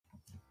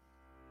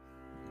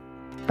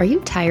Are you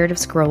tired of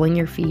scrolling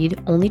your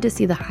feed only to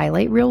see the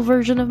highlight reel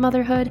version of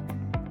motherhood?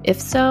 If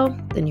so,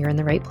 then you're in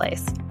the right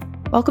place.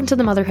 Welcome to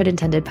the Motherhood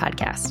Intended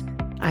podcast.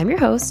 I'm your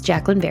host,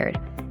 Jacqueline Baird,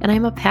 and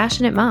I'm a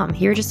passionate mom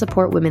here to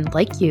support women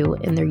like you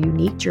in their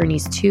unique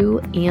journeys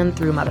to and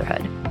through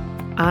motherhood.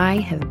 I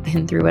have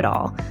been through it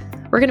all.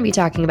 We're going to be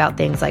talking about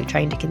things like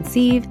trying to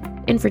conceive,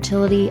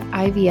 infertility,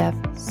 IVF,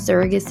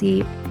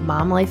 surrogacy,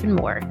 mom life, and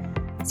more.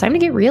 It's time to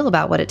get real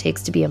about what it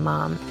takes to be a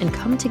mom and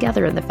come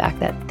together in the fact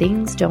that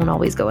things don't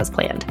always go as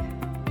planned.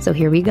 So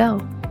here we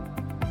go.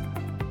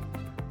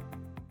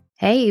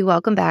 Hey,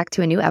 welcome back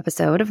to a new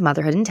episode of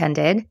Motherhood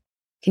Intended.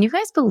 Can you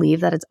guys believe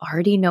that it's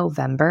already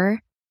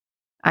November?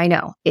 I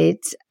know,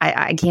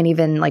 I can't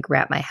even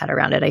wrap my head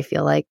around it. I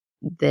feel like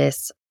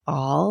this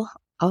fall,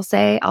 I'll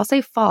say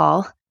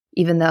fall,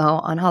 even though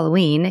on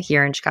Halloween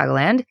here in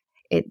Chicagoland,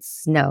 it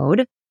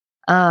snowed.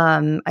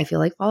 I feel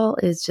like fall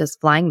is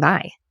just flying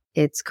by.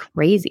 It's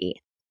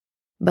crazy.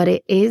 But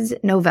it is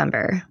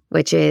November,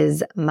 which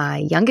is my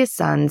youngest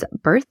son's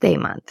birthday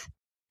month.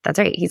 That's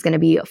right. He's going to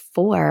be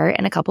 4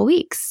 in a couple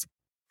weeks.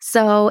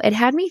 So it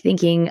had me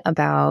thinking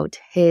about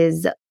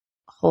his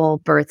whole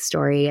birth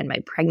story and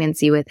my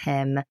pregnancy with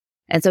him.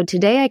 And so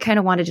today I kind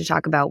of wanted to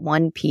talk about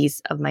one piece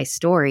of my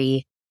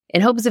story in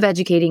hopes of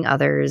educating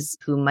others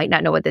who might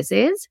not know what this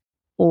is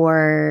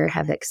or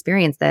have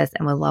experienced this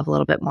and would love a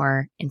little bit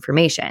more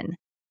information.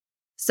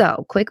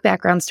 So, quick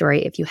background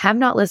story. If you have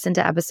not listened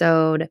to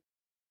episode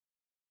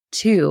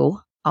 2,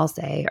 I'll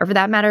say, or for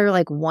that matter,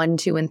 1,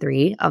 2, and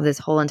 3 of this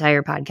whole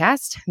entire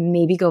podcast,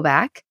 maybe go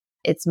back.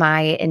 It's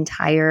my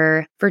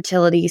entire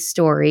fertility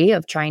story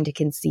of trying to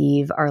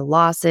conceive, our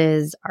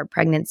losses, our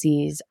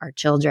pregnancies, our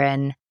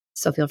children.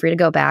 So feel free to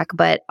go back,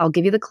 but I'll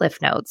give you the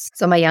cliff notes.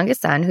 So my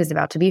youngest son, who's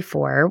about to be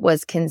 4,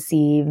 was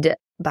conceived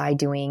by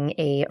doing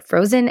a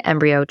frozen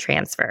embryo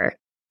transfer.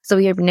 So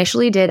we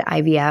initially did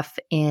IVF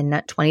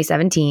in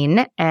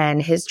 2017,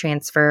 and his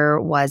transfer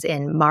was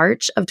in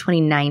March of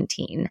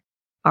 2019.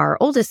 Our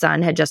oldest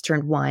son had just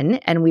turned 1,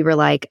 and we were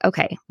like,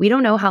 okay, we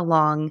don't know how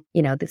long,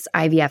 this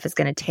IVF is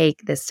going to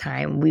take this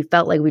time. We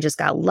felt like we just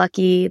got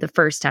lucky the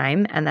first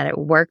time and that it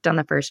worked on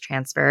the first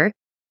transfer.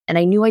 And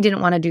I knew I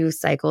didn't want to do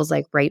cycles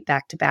right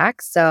back to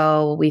back.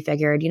 So we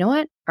figured, you know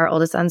what? Our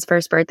oldest son's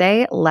first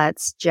birthday,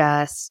 let's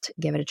just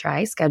give it a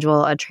try,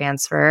 schedule a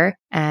transfer.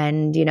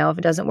 And, if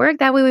it doesn't work,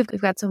 that way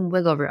we've got some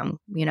wiggle room.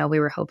 We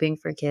were hoping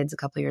for kids a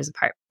couple years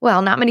apart.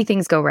 Well, not many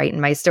things go right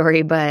in my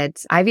story,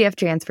 but IVF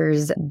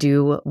transfers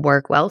do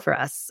work well for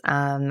us.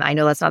 I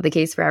know that's not the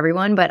case for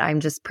everyone, but I'm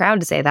just proud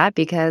to say that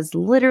because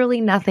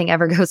literally nothing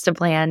ever goes to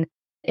plan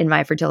in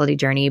my fertility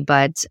journey.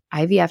 But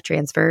IVF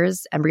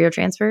transfers, embryo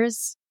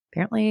transfers,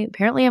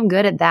 Apparently I'm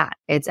good at that.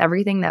 It's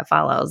everything that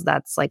follows.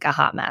 That's like a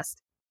hot mess.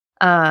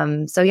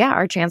 So yeah,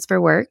 our transfer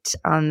worked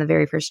on the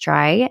very first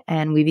try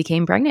and we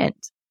became pregnant.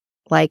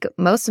 Like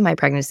most of my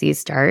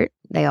pregnancies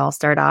they all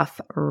start off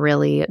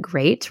really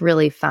great,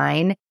 really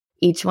fine,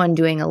 each one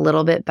doing a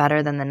little bit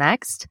better than the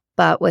next.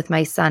 But with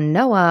my son,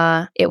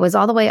 Noah, it was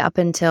all the way up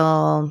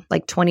until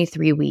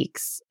 23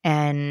 weeks.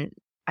 And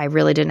I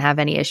really didn't have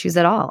any issues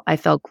at all. I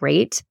felt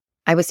great.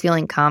 I was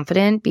feeling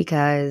confident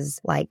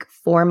because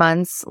 4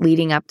 months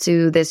leading up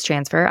to this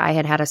transfer, I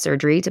had a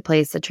surgery to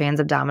place a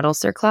transabdominal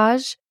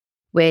cerclage,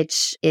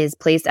 which is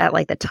placed at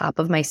the top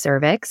of my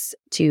cervix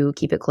to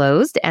keep it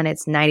closed. And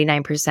it's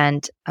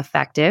 99%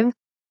 effective.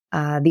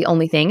 The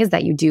only thing is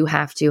that you do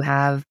have to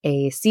have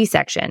a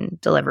C-section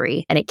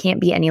delivery, and it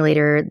can't be any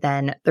later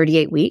than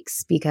 38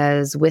 weeks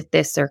because with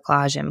this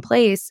cerclage in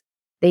place,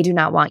 they do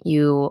not want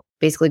you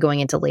basically going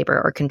into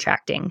labor or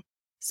contracting.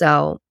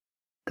 So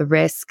the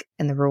risk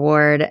and the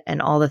reward and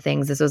all the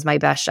things, this was my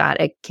best shot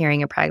at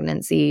carrying a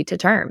pregnancy to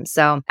term.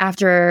 So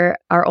after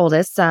our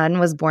oldest son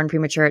was born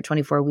premature at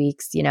 24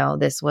 weeks,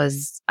 this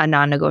was a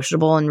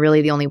non-negotiable and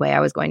really the only way I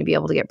was going to be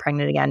able to get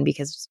pregnant again,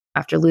 because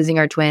after losing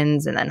our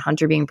twins and then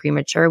Hunter being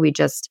premature, we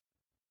just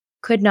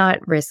could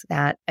not risk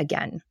that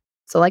again.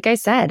 So like I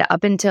said,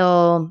 up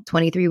until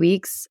 23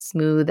 weeks,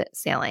 smooth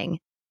sailing.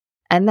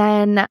 And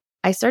then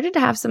I started to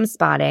have some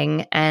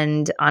spotting,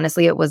 and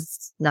honestly, it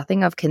was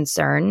nothing of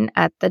concern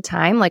at the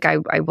time.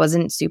 I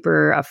wasn't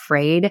super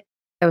afraid.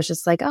 I was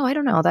just oh, I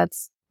don't know.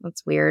 That's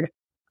weird.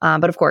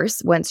 But of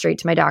course, went straight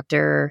to my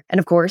doctor. And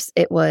of course,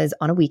 it was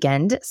on a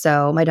weekend.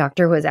 So my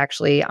doctor was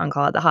actually on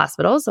call at the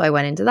hospital. So I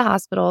went into the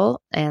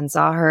hospital and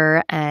saw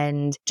her,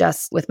 and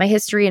just with my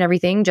history and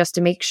everything, just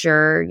to make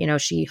sure,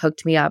 she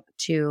hooked me up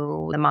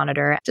to the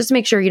monitor, just to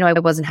make sure, I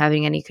wasn't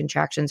having any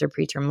contractions or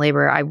preterm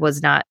labor. I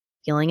was not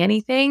feeling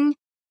anything.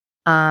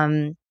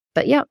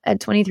 But yeah,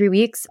 at 23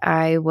 weeks,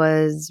 I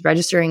was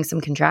registering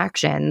some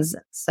contractions.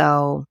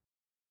 So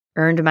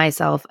earned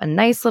myself a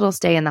nice little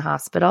stay in the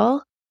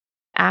hospital.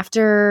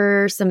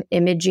 After some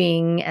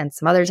imaging and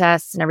some other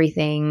tests and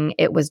everything,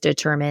 it was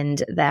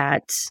determined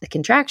that the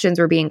contractions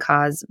were being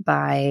caused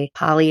by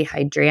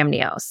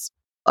Polyhydramnios.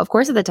 Of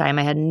course, at the time,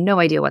 I had no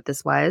idea what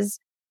this was.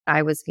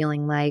 I was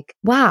feeling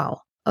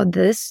wow,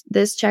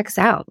 this checks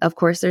out. Of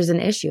course, there's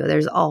an issue.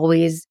 There's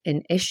always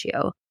an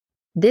issue.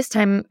 This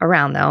time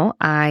around, though,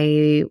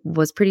 I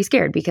was pretty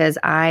scared because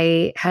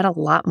I had a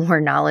lot more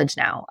knowledge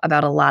now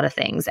about a lot of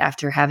things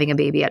after having a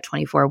baby at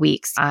 24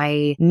 weeks.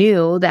 I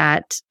knew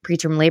that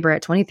preterm labor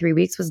at 23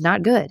 weeks was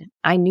not good.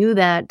 I knew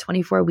that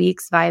 24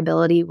 weeks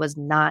viability was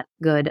not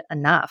good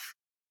enough.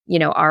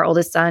 Our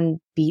oldest son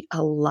beat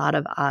a lot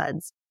of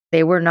odds.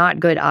 They were not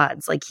good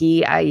odds. Like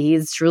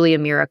he's truly a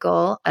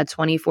miracle. A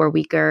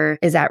 24-weeker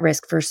is at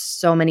risk for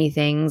so many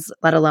things,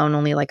 let alone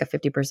only like a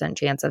 50%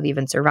 chance of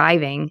even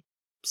surviving.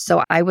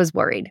 So I was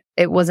worried.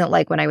 It wasn't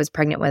like when I was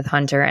pregnant with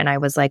Hunter and I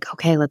was like,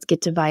 okay, let's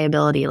get to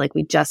viability. Like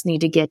we just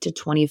need to get to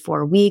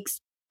 24 weeks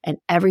and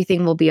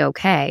everything will be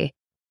okay.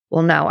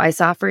 Well, no, I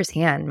saw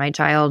firsthand my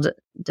child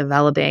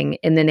developing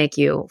in the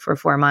NICU for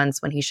 4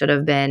 months when he should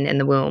have been in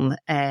the womb.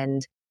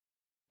 And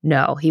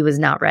no, he was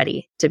not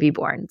ready to be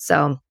born.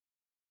 So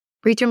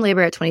preterm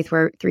labor at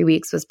 23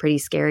 weeks was pretty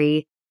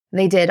scary.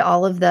 They did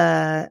all of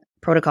the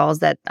protocols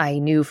that I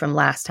knew from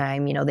last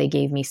time. They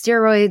gave me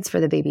steroids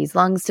for the baby's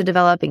lungs to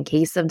develop in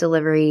case of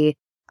delivery.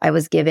 I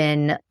was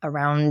given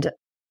around,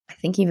 I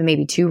think even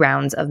maybe 2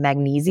 rounds of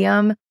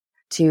magnesium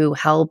to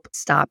help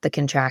stop the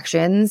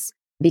contractions.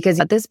 Because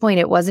at this point,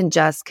 it wasn't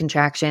just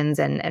contractions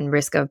and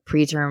risk of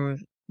preterm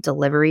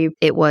delivery.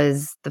 It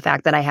was the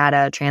fact that I had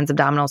a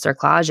transabdominal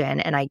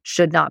cerclagen and I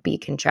should not be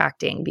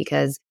contracting,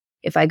 because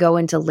if I go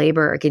into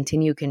labor or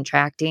continue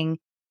contracting,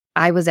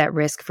 I was at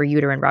risk for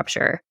uterine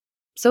rupture.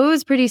 So it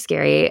was pretty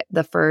scary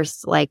the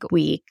first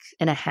week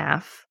and a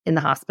half in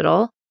the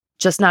hospital,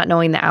 just not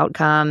knowing the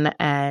outcome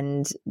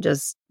and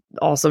just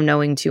also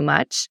knowing too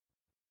much.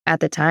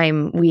 At the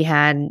time, we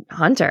had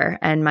Hunter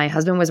and my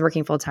husband was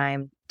working full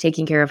time,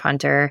 taking care of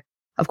Hunter.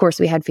 Of course,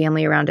 we had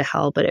family around to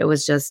help, but it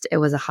was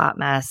a hot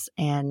mess.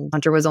 And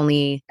Hunter was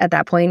only, at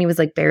that point, he was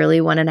barely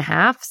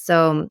 1.5.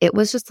 So it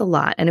was just a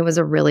lot. And it was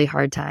a really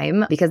hard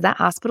time because that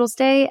hospital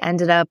stay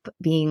ended up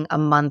being a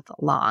month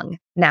long.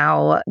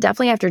 Now,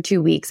 definitely after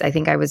 2 weeks, I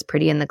think I was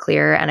pretty in the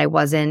clear and I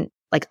wasn't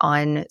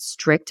on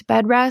strict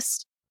bed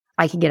rest.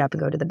 I could get up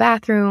and go to the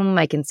bathroom.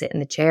 I can sit in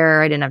the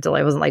chair.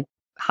 I wasn't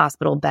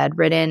hospital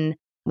bedridden.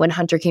 When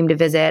Hunter came to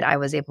visit, I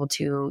was able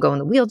to go in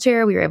the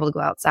wheelchair. We were able to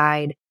go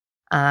outside.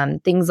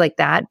 Things like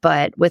that.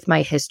 But with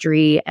my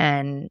history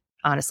and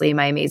honestly,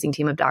 my amazing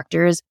team of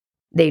doctors,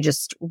 they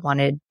just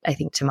wanted, I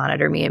think, to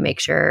monitor me and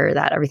make sure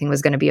that everything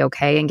was going to be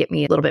okay and get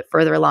me a little bit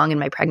further along in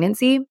my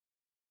pregnancy.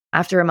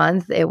 After a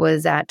month, it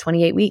was at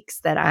 28 weeks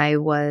that I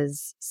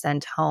was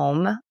sent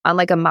home on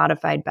a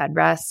modified bed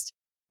rest.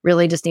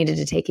 Really just needed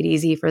to take it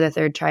easy for the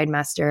 3rd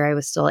trimester. I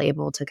was still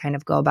able to kind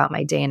of go about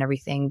my day and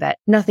everything, but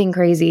nothing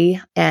crazy.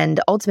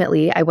 And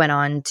ultimately, I went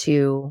on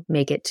to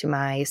make it to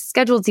my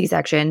scheduled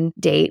C-section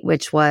date,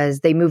 which was,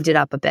 they moved it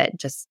up a bit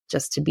just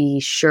to be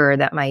sure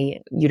that my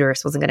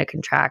uterus wasn't going to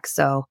contract.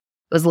 So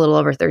it was a little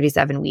over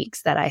 37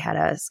 weeks that I had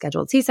a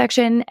scheduled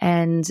C-section,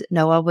 and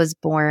Noah was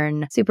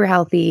born super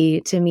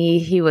healthy. To me,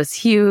 he was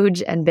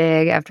huge and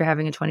big after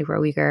having a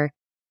 24-weeker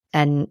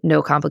and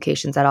no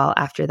complications at all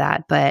after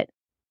that. But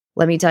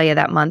let me tell you,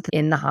 that month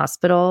in the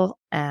hospital,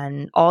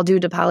 and all due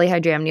to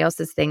polyhydramnios,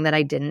 this thing that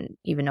I didn't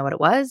even know what it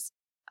was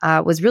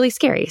really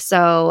scary.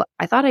 So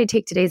I thought I'd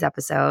take today's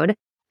episode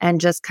and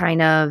just kind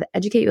of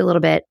educate you a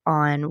little bit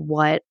on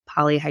what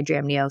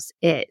polyhydramnios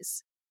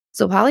is.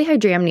 So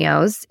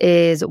polyhydramnios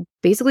is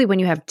basically when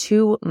you have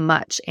too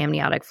much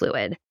amniotic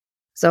fluid.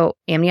 So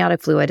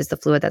amniotic fluid is the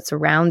fluid that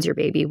surrounds your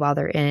baby while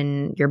they're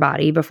in your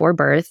body before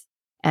birth.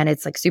 And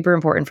it's super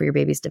important for your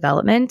baby's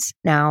development.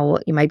 Now,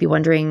 you might be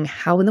wondering,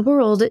 how in the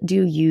world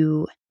do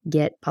you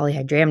get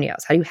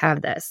polyhydramnios? How do you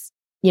have this?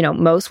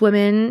 Most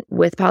women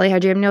with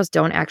polyhydramnios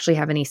don't actually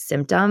have any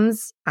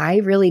symptoms. I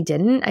really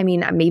didn't. I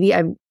mean, maybe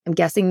I'm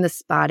guessing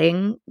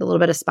the little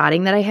bit of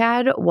spotting that I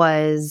had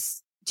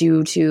was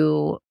due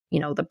to,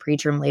 the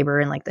preterm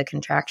labor and the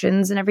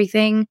contractions and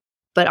everything.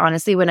 But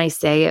honestly, when I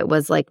say it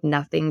was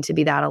nothing to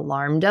be that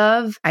alarmed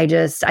of, I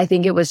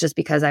think it was just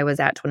because I was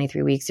at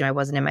 23 weeks. I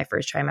wasn't in my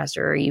first trimester,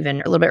 or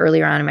even a little bit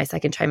earlier on in my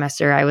second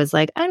trimester. I was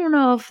I don't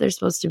know if there's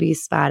supposed to be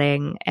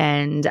spotting.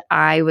 And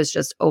I was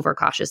just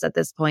overcautious at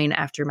this point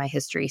after my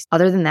history.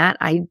 Other than that,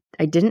 I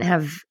didn't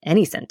have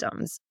any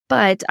symptoms.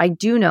 But I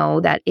do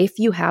know that if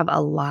you have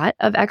a lot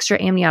of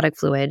extra amniotic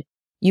fluid,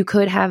 you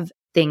could have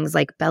things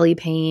like belly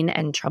pain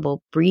and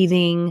trouble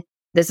breathing.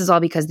 This is all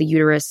because the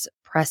uterus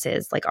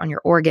presses on your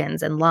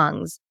organs and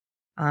lungs.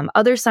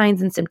 Other signs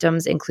and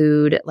symptoms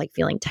include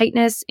feeling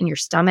tightness in your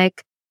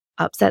stomach,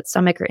 upset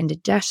stomach or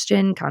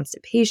indigestion,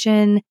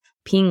 constipation,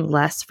 peeing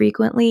less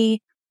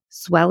frequently,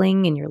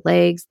 swelling in your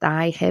legs,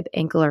 thigh, hip,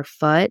 ankle, or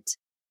foot.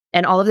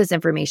 And all of this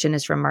information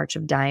is from March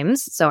of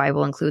Dimes. So I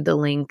will include the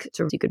link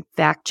so you can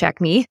fact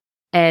check me.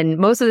 And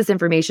most of this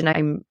information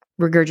I'm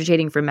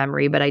regurgitating from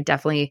memory, but I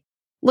definitely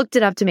looked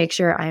it up to make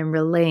sure I am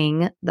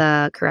relaying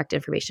the correct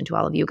information to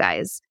all of you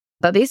guys.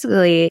 But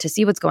basically, to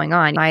see what's going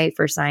on, my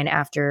first sign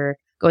after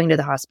going to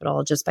the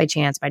hospital, just by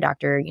chance, my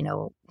doctor,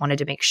 wanted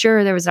to make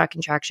sure there was not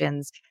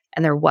contractions,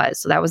 and there was.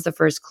 So that was the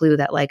first clue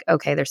that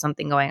okay, there's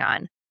something going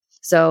on.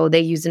 So they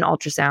used an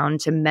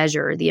ultrasound to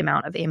measure the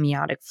amount of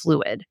amniotic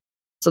fluid.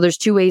 So there's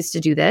two ways to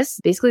do this.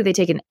 Basically, they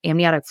take an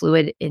amniotic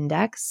fluid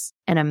index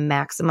and a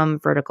maximum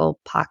vertical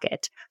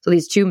pocket. So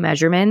these two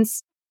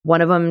measurements,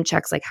 one of them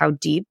checks like how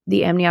deep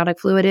the amniotic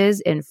fluid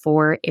is in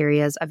 4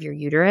 areas of your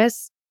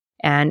uterus.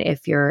 And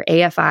if your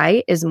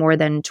AFI is more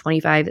than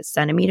 25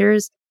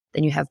 centimeters,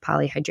 then you have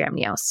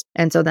polyhydramnios.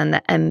 And so then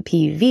the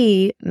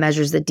MPV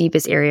measures the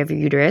deepest area of your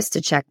uterus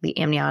to check the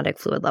amniotic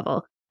fluid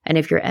level. And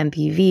if your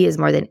MPV is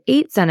more than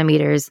 8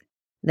 centimeters,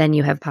 then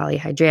you have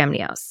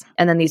polyhydramnios.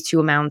 And then these two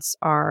amounts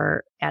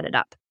are added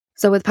up.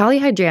 So with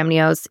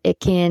polyhydramnios, it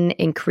can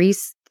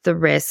increase the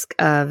risk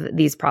of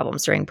these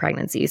problems during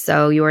pregnancy.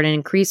 So you're at an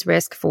increased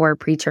risk for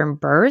preterm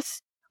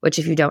birth, which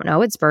if you don't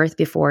know, it's birth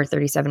before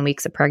 37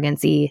 weeks of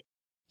pregnancy.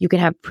 You can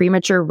have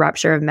premature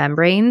rupture of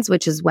membranes,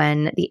 which is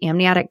when the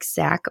amniotic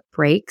sac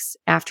breaks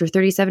after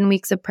 37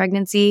 weeks of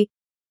pregnancy,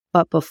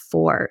 but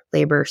before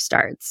labor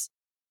starts.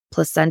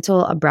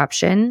 Placental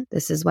abruption.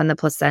 This is when the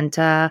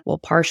placenta will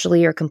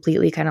partially or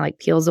completely kind of like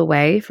peels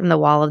away from the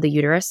wall of the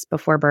uterus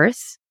before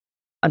birth.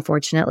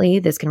 Unfortunately,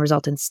 this can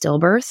result in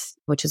stillbirth,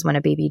 which is when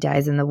a baby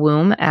dies in the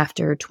womb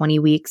after 20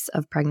 weeks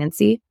of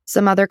pregnancy.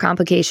 Some other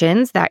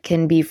complications that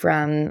can be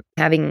from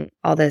having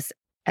all this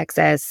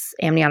excess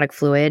amniotic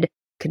fluid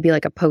could be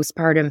like a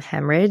postpartum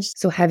hemorrhage,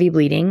 so heavy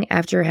bleeding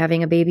after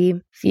having a baby.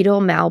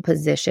 Fetal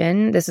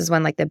malposition. This is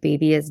when like the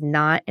baby is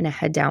not in a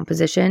head down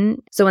position.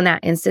 So in that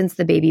instance,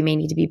 the baby may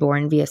need to be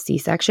born via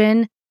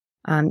C-section.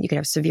 You can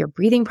have severe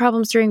breathing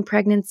problems during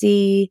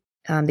pregnancy.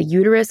 The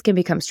uterus can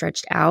become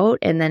stretched out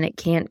and then it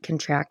can't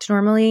contract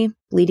normally.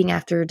 Bleeding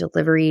after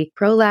delivery,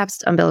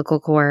 prolapsed umbilical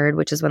cord,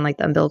 which is when like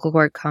the umbilical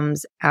cord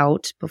comes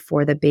out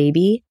before the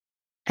baby.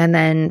 And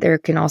then there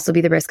can also be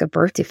the risk of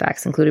birth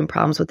defects, including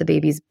problems with the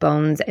baby's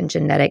bones and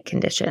genetic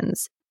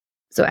conditions.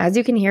 So as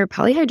you can hear,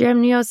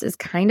 polyhydramnios is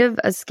kind of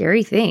a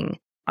scary thing.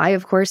 I,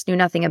 of course, knew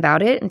nothing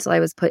about it until I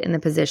was put in the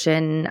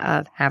position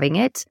of having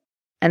it.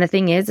 And the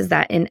thing is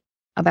that in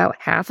about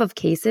half of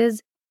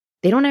cases,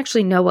 they don't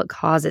actually know what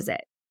causes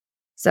it.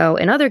 So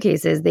in other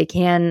cases, they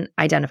can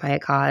identify a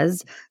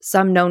cause.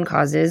 Some known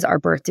causes are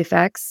birth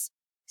defects.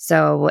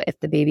 So if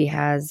the baby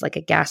has like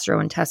a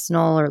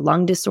gastrointestinal or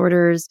lung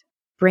disorders,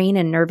 brain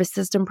and nervous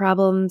system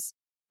problems,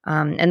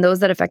 and those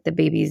that affect the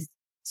baby's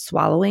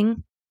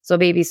swallowing. So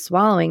baby's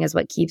swallowing is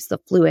what keeps the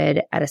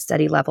fluid at a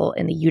steady level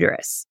in the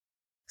uterus.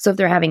 So if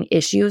they're having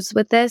issues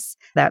with this,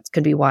 that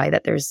could be why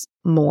that there's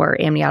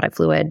more amniotic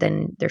fluid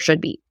than there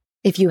should be.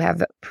 If you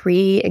have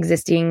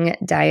pre-existing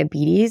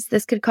diabetes,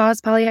 this could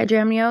cause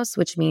polyhydramnios,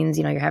 which means,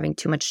 you're having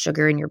too much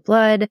sugar in your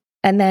blood,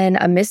 and then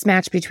a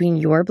mismatch between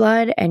your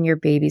blood and your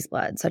baby's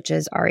blood, such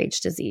as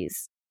Rh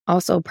disease.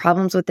 Also,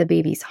 problems with the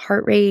baby's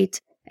heart rate,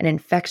 an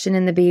infection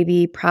in the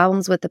baby,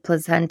 problems with the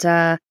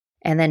placenta,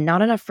 and then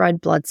not enough red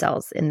blood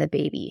cells in the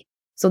baby.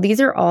 So these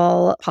are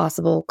all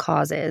possible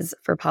causes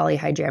for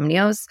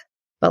polyhydramnios.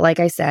 But like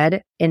I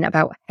said, in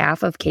about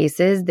half of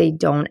cases, they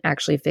don't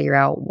actually figure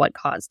out what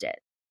caused it.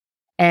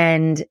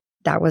 And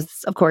that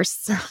was, of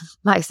course,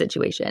 my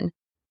situation.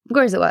 Of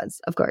course it was,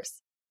 of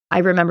course. I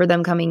remember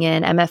them coming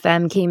in,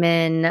 MFM came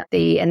in,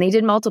 they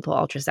did multiple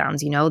ultrasounds,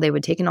 they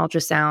would take an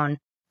ultrasound.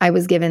 I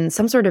was given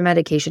some sort of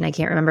medication, I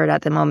can't remember it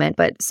at the moment,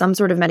 but some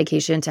sort of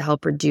medication to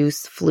help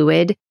reduce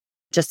fluid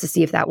just to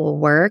see if that will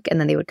work. And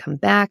then they would come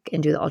back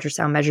and do the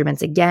ultrasound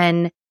measurements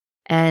again.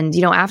 And,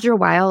 after a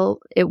while,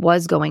 it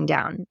was going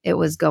down. It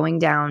was going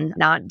down,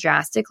 not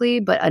drastically,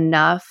 but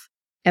enough.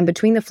 And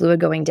between the fluid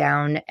going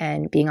down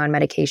and being on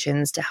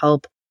medications to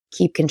help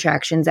keep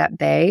contractions at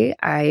bay,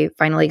 I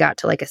finally got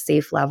to like a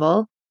safe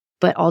level.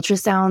 But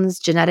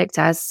ultrasounds, genetic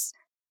tests,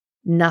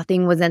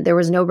 there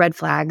was no red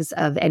flags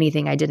of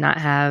anything. I did not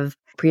have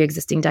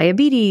pre-existing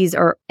diabetes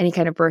or any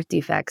kind of birth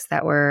defects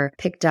that were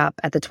picked up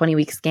at the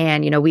 20-week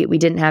scan. We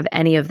didn't have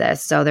any of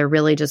this. So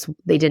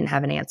they didn't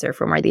have an answer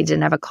for why. They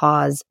didn't have a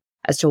cause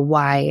as to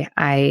why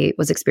I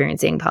was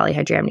experiencing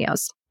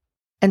polyhydramnios.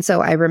 And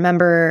so I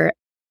remember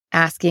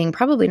asking,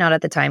 probably not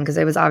at the time, because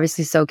I was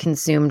obviously so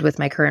consumed with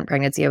my current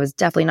pregnancy. I was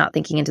definitely not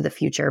thinking into the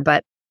future.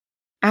 But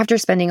after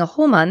spending a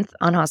whole month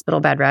on hospital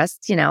bed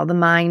rest, the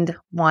mind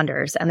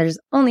wanders and there's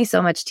only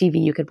so much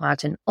TV you can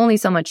watch and only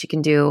so much you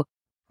can do.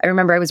 I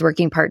remember I was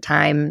working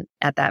part-time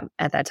at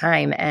that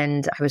time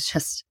and I was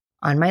just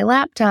on my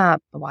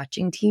laptop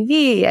watching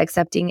TV,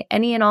 accepting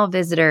any and all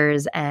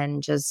visitors.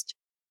 And just,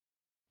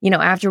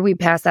 after we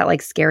passed that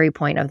like scary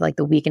point of like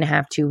the week and a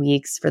half, 2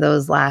 weeks, for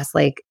those last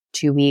like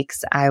 2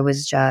 weeks, I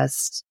was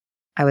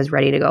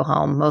ready to go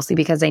home, mostly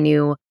because I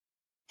knew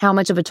how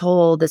much of a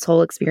toll this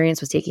whole experience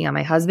was taking on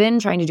my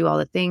husband, trying to do all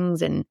the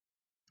things and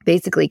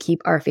basically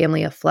keep our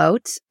family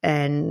afloat,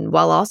 and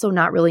while also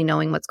not really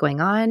knowing what's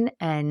going on.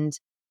 And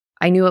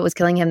I knew it was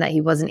killing him that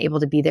he wasn't able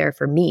to be there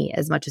for me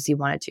as much as he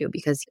wanted to,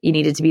 because he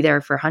needed to be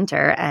there for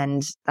Hunter.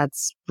 And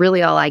that's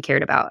really all I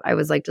cared about. I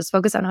was like, just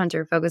focus on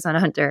Hunter.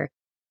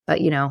 But,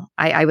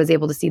 I was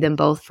able to see them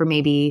both for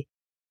maybe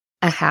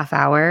a half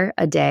hour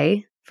a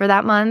day for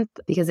that month,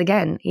 because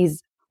again,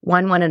 he's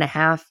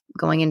 1.5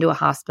 going into a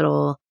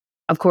hospital.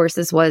 Of course,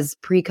 this was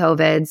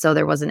pre-COVID, so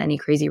there wasn't any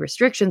crazy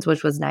restrictions,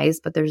 which was nice,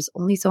 but there's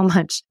only so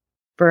much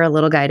for a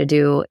little guy to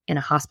do in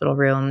a hospital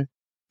room.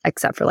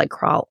 except for like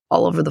crawl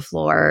all over the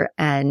floor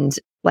and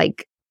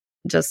like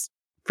just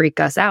freak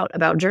us out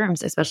about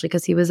germs, especially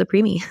because he was a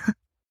preemie.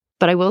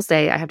 But I will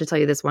say, I have to tell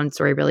you this one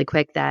story really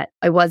quick, that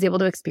I was able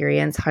to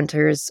experience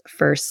Hunter's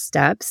first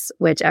steps,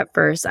 which at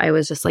first I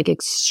was just like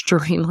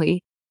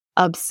extremely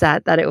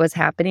upset that it was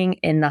happening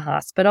in the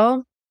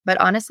hospital.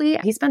 But honestly,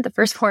 he spent the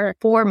first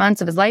four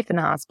months of his life in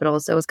the hospital.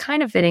 So it was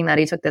kind of fitting that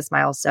he took this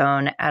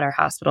milestone at our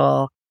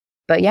hospital.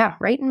 But yeah,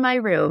 right in my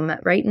room,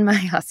 right in my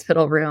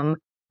hospital room,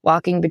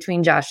 walking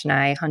between Josh and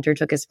I, Hunter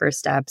took his first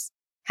steps,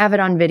 have it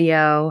on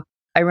video.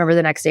 I remember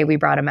the next day we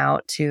brought him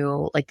out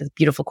to like the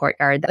beautiful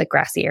courtyard, that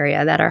grassy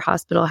area that our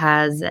hospital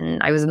has.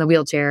 And I was in the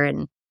wheelchair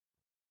and,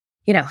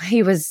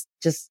 he was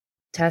just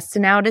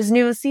testing out his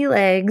new sea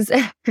legs,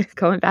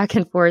 going back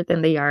and forth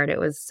in the yard. It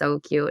was so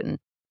cute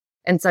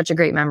and such a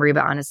great memory.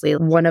 But honestly,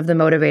 one of the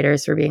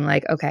motivators for being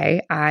like,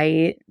 okay,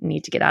 I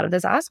need to get out of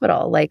this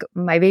hospital. Like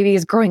my baby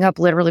is growing up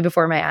literally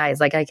before my eyes.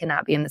 Like I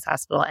cannot be in this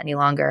hospital any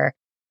longer.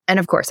 And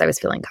of course, I was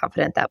feeling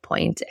confident at that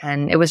point.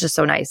 And it was just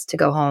so nice to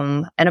go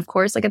home. And of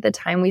course, like at the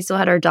time, we still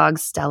had our dog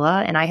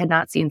Stella, and I had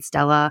not seen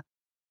Stella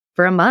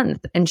for a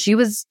month. And she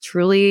was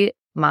truly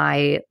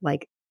my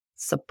like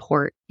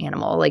support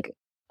animal, like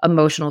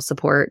emotional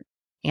support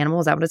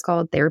animal. Is that what it's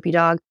called? Therapy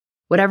dog?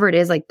 Whatever it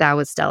is, like that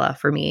was Stella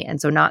for me. And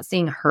so not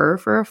seeing her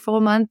for a full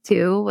month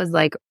too was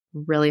like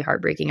really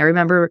heartbreaking. I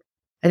remember,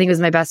 I think it was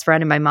my best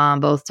friend and my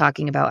mom both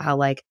talking about how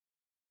like,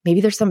 maybe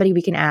there's somebody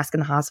we can ask in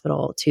the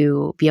hospital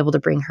to be able to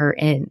bring her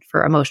in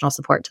for emotional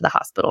support to the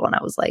hospital. And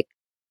I was like,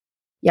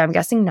 yeah, I'm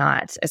guessing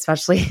not,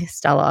 especially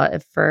Stella.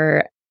 If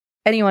for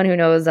anyone who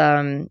knows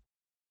a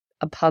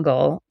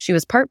puggle, she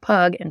was part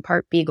pug and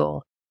part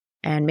beagle.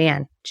 And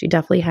man, she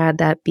definitely had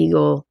that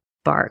beagle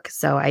bark.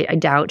 So I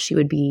doubt she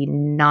would be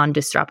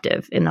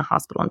non-disruptive in the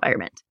hospital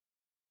environment.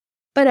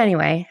 But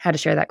anyway, had to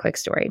share that quick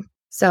story.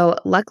 So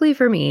luckily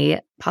for me,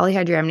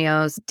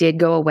 polyhydramnios did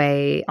go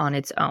away on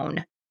its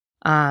own.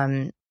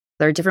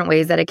 There are different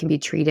ways that it can be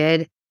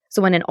treated.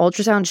 So when an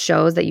ultrasound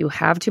shows that you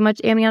have too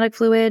much amniotic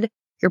fluid,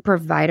 your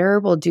provider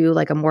will do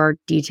like a more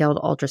detailed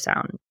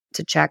ultrasound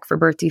to check for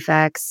birth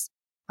defects,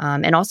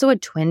 and also a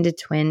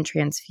twin-to-twin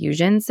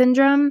transfusion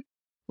syndrome,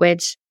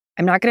 which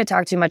I'm not going to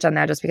talk too much on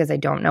that just because I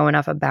don't know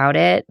enough about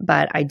it.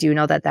 But I do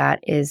know that that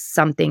is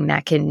something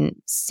that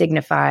can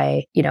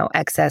signify,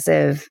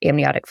 excessive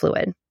amniotic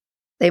fluid.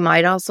 They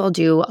might also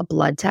do a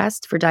blood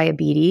test for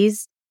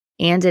diabetes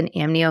and an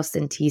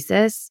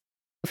amniocentesis.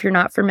 If you're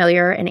not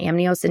familiar, an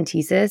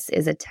amniocentesis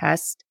is a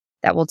test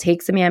that will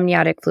take some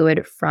amniotic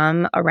fluid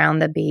from around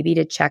the baby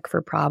to check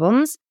for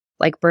problems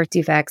like birth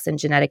defects and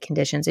genetic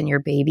conditions in your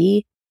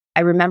baby.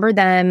 I remember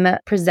them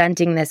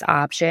presenting this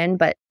option,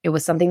 but it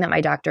was something that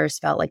my doctors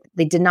felt like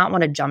they did not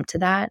want to jump to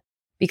that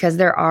because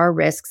there are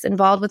risks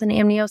involved with an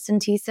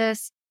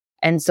amniocentesis.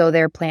 And so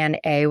their plan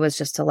A was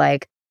just to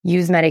like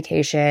use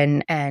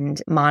medication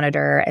and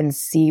monitor and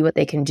see what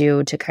they can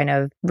do to kind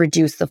of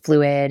reduce the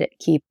fluid,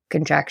 keep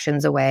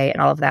contractions away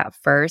and all of that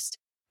first.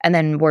 And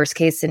then worst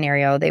case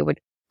scenario, they would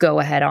go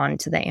ahead on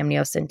to the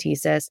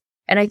amniocentesis.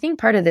 And I think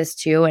part of this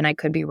too, and I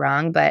could be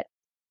wrong, but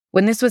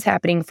when this was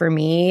happening for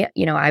me,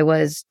 I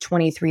was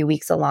 23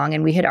 weeks along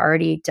and we had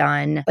already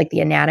done like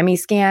the anatomy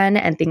scan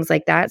and things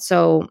like that.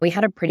 So we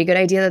had a pretty good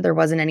idea that there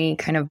wasn't any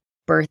kind of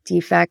birth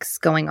defects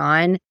going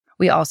on.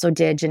 We also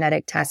did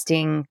genetic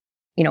testing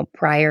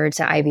prior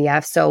to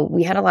IVF. So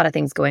we had a lot of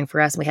things going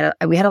for us. We had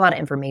a lot of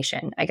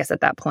information, I guess,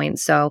 at that point.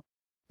 So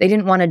they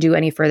didn't want to do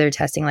any further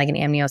testing like an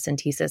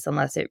amniocentesis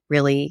unless it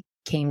really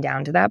came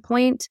down to that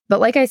point. But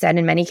like I said,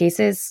 in many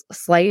cases,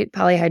 slight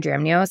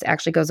polyhydramnios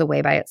actually goes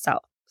away by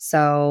itself.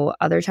 So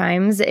other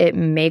times it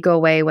may go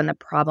away when the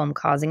problem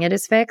causing it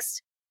is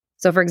fixed.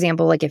 So for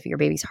example, like if your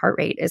baby's heart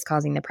rate is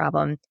causing the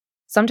problem,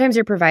 sometimes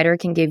your provider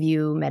can give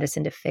you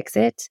medicine to fix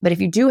it. But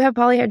if you do have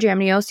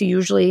polyhydramnios, you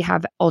usually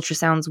have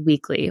ultrasounds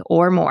weekly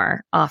or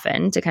more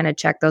often to kind of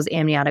check those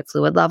amniotic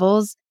fluid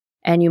levels.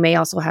 And you may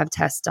also have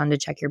tests done to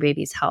check your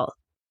baby's health.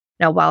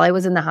 Now, while I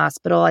was in the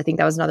hospital, I think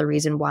that was another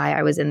reason why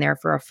I was in there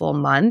for a full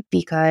month,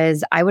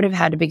 because I would have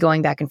had to be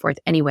going back and forth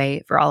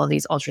anyway for all of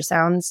these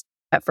ultrasounds.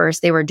 At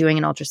first, they were doing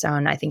an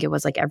ultrasound, I think it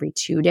was like every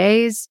 2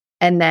 days.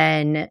 And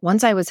then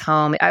once I was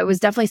home, I was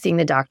definitely seeing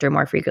the doctor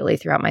more frequently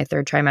throughout my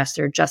third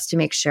trimester just to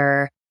make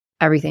sure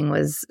everything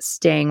was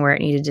staying where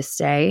it needed to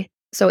stay.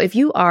 So if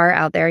you are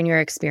out there and you're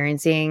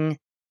experiencing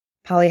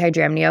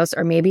polyhydramnios,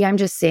 or maybe I'm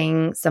just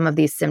seeing some of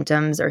these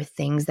symptoms or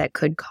things that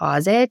could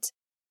cause it,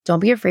 don't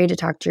be afraid to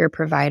talk to your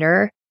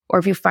provider. Or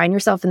if you find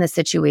yourself in this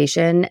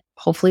situation,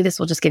 hopefully this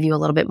will just give you a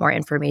little bit more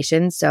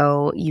information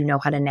so you know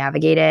how to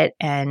navigate it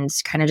and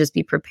kind of just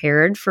be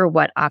prepared for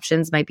what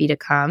options might be to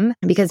come.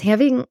 Because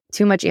having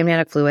too much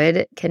amniotic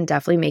fluid can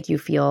definitely make you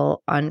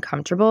feel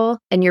uncomfortable.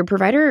 And your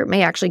provider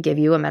may actually give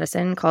you a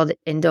medicine called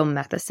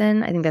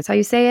indomethacin. I think that's how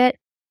you say it.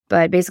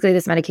 But basically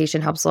this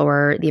medication helps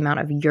lower the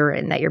amount of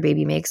urine that your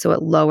baby makes. So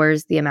it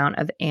lowers the amount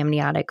of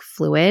amniotic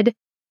fluid.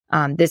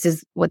 This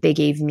is what they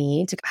gave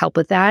me to help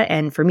with that.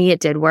 And for me, it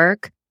did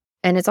work.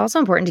 And it's also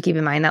important to keep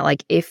in mind that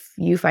like if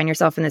you find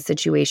yourself in the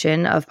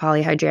situation of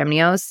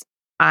polyhydramnios,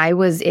 I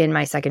was in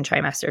my second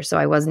trimester, so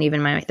I wasn't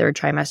even in my third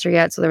trimester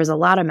yet. So there was a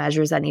lot of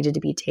measures that needed to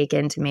be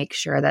taken to make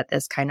sure that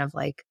this kind of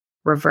like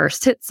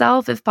reversed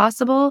itself if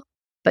possible.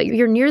 But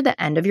you're near the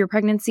end of your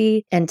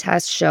pregnancy and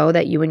tests show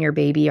that you and your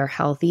baby are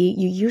healthy,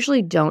 you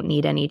usually don't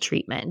need any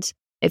treatment.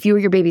 If you or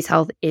your baby's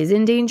health is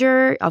in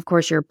danger, of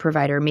course, your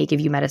provider may give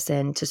you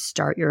medicine to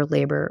start your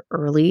labor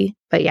early.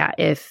 But yeah,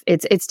 if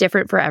it's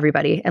different for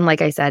everybody. And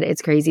like I said,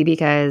 it's crazy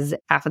because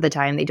half of the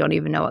time they don't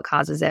even know what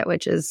causes it,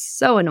 which is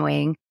so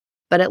annoying.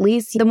 But at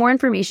least the more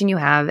information you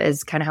have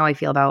is kind of how I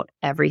feel about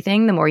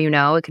everything. The more you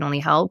know, it can only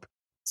help.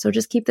 So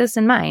just keep this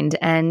in mind.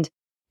 And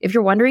if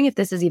you're wondering if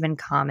this is even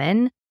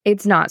common,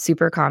 it's not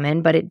super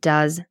common, but it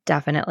does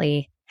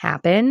definitely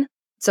happen.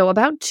 So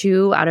about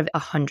 2 out of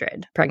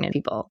 100 pregnant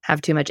people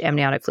have too much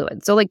amniotic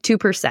fluid. So like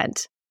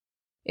 2%.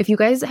 If you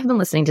guys have been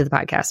listening to the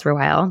podcast for a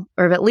while,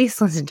 or have at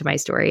least listened to my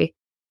story,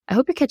 I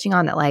hope you're catching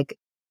on that like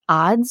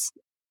odds,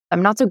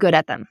 I'm not so good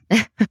at them.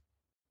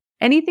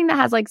 Anything that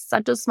has like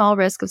such a small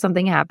risk of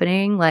something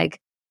happening, like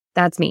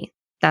that's me.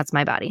 That's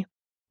my body.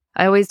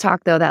 I always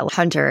talk though that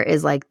Hunter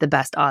is like the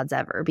best odds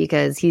ever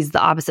because he's the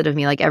opposite of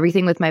me. Like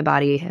everything with my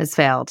body has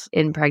failed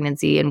in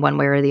pregnancy in one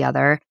way or the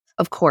other.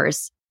 Of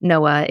course,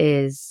 Noah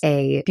is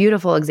a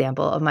beautiful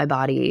example of my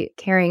body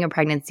carrying a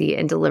pregnancy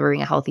and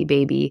delivering a healthy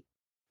baby.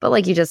 But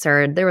like you just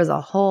heard, there was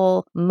a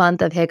whole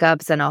month of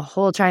hiccups and a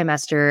whole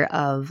trimester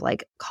of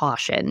like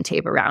caution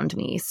tape around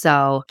me.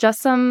 So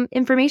just some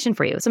information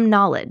for you, some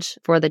knowledge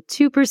for the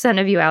 2%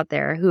 of you out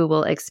there who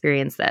will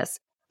experience this.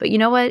 But you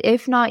know what?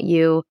 If not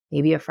you,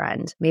 maybe a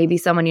friend, maybe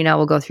someone you know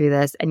will go through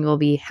this and you'll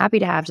be happy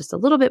to have just a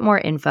little bit more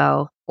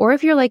info. Or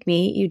if you're like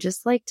me, you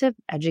just like to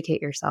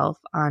educate yourself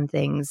on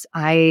things.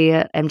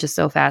 I am just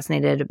so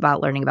fascinated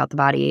about learning about the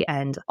body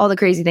and all the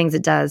crazy things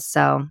it does.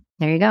 So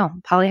there you go.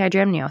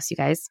 Polyhydramnios, you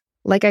guys.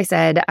 Like I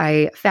said,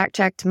 I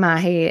fact-checked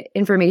my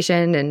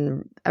information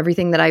and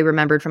everything that I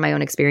remembered from my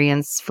own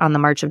experience on the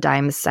March of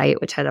Dimes site,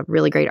 which had a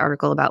really great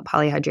article about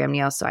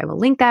polyhydramnios. So I will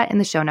link that in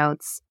the show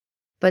notes.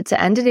 But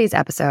to end today's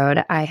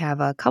episode, I have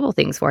a couple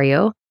things for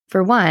you.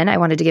 For one, I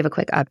wanted to give a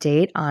quick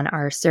update on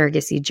our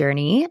surrogacy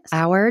journey.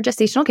 Our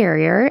gestational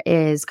carrier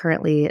is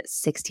currently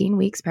 16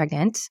 weeks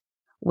pregnant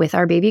with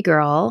our baby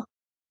girl.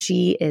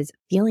 She is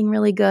feeling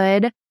really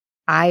good.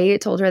 I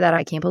told her that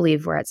I can't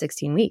believe we're at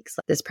 16 weeks.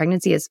 This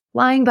pregnancy is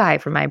flying by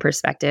from my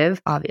perspective,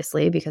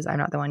 obviously, because I'm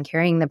not the one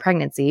carrying the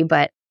pregnancy.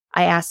 But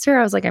I asked her,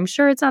 I was like, I'm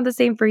sure it's not the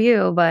same for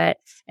you,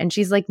 and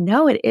she's like,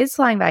 no, it is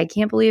flying by. I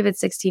can't believe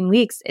it's 16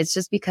 weeks. It's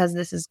just because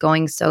this is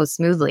going so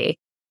smoothly.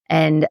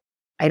 And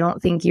I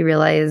don't think you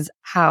realize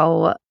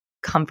how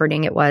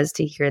comforting it was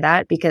to hear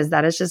that, because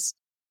that has just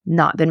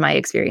not been my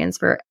experience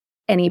for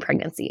any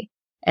pregnancy.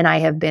 And I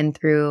have been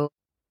through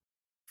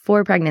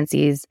 4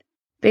 pregnancies,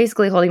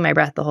 basically holding my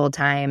breath the whole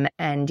time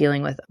and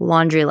dealing with a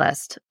laundry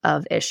list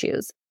of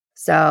issues.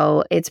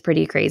 So it's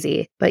pretty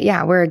crazy. But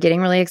yeah, we're getting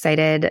really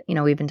excited. You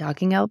know, we've been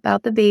talking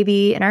about the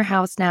baby in our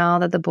house now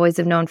that the boys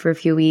have known for a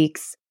few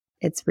weeks.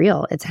 It's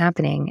real. It's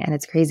happening and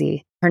it's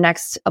crazy. Her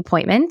next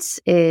appointment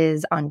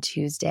is on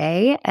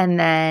Tuesday. And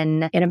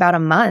then in about a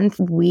month,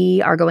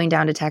 we are going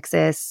down to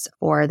Texas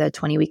for the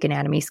 20-week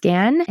anatomy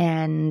scan.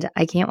 And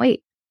I can't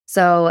wait.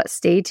 So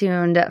stay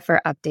tuned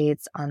for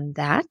updates on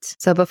that.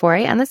 So before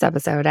I end this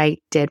episode, I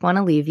did want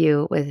to leave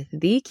you with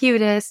the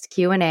cutest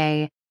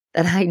Q&A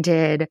that I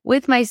did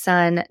with my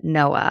son,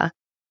 Noah.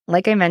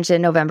 Like I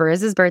mentioned, November is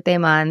his birthday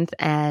month,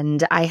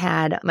 and I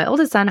had my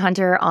oldest son,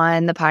 Hunter,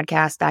 on the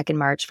podcast back in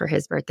March for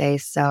his birthday.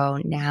 So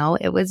now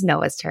it was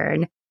Noah's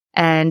turn.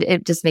 And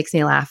it just makes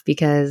me laugh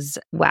because,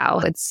 wow,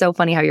 it's so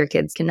funny how your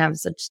kids can have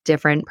such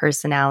different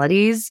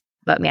personalities.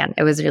 But man,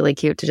 it was really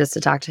cute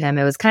to talk to him.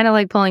 It was kind of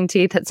like pulling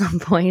teeth at some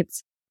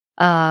points.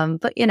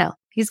 But you know,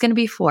 he's going to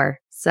be 4.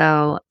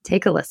 So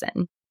take a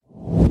listen.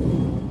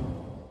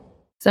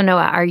 So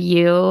Noah, are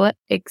you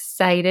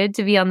excited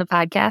to be on the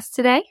podcast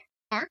today?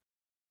 Yeah.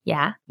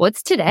 Yeah?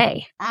 What's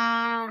today?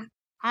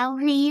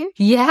 Halloween.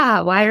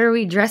 Yeah. Why are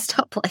we dressed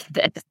up like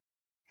this?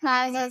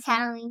 Because it's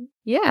Halloween.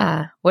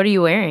 Yeah. What are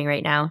you wearing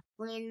right now?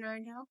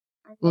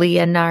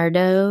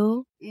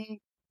 Leonardo.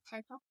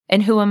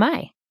 And who am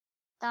I?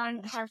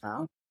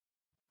 Donatello.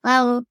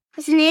 Well,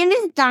 his name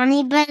is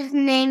Donnie, but his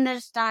name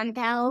is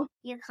Donatello.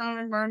 You call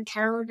him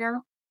Donatello,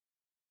 though.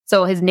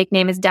 So his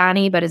nickname is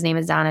Donnie, but his name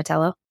is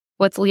Donatello.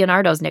 What's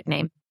Leonardo's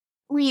nickname?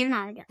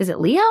 Leonardo. Is it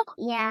Leo?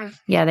 Yeah.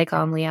 Yeah, they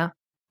call him Leo.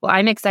 Well,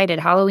 I'm excited.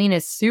 Halloween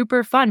is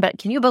super fun, but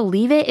can you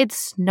believe it? It's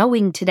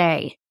snowing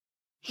today.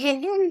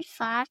 It's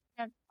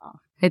impossible.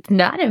 It's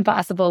not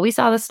impossible. We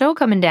saw the snow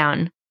coming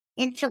down.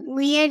 It's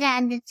weird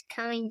that it's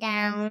coming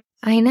down.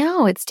 I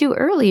know. It's too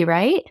early,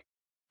 right?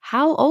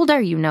 How old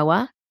are you,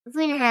 Noah?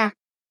 3.5.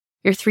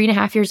 You're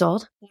 3.5 years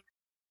old? Yeah.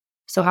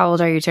 So how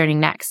old are you turning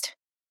next?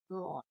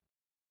 4.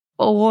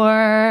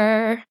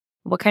 Or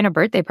what kind of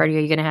birthday party are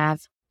you going to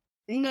have?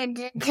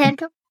 It's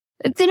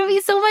going to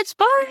be so much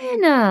fun.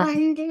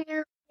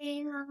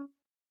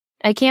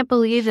 I can't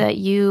believe that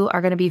you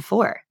are going to be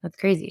 4. That's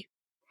crazy.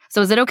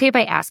 So is it okay if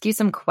I ask you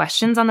some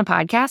questions on the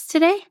podcast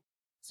today?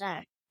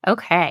 Sure.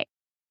 Okay.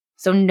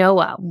 So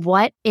Noah,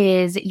 what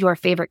is your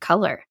favorite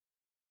color?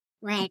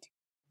 Red.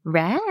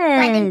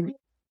 Red.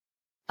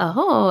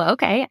 Oh,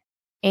 okay.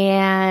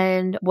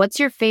 And what's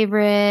your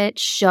favorite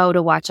show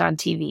to watch on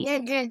TV?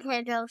 Ninja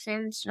Turtles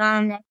and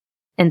Sonic.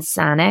 And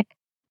Sonic?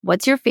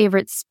 What's your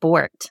favorite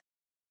sport?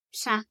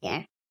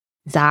 Soccer.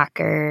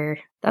 Soccer.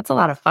 That's a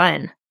lot of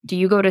fun. Do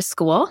you go to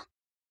school?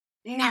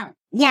 No.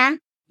 Yeah.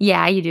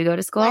 Yeah, you do go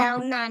to school?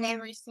 Well, not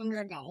every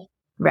single day.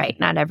 Right,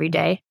 not every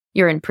day.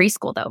 You're in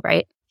preschool though,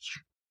 right?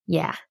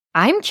 Yeah.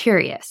 I'm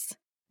curious.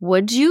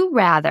 Would you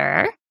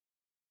rather...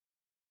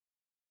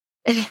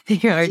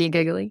 You're already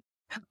giggling.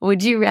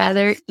 Would you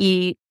rather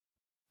eat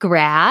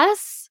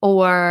grass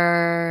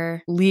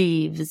or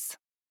leaves?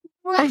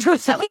 What?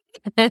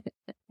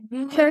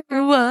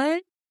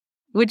 What?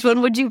 Which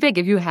one would you pick?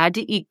 If you had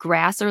to eat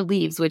grass or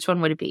leaves, which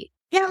one would it be?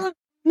 No,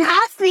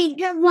 nothing.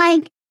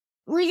 Like,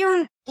 we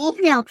don't eat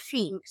no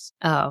things.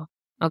 Oh,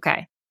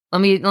 okay. Let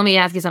me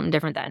ask you something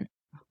different then.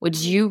 Would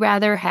you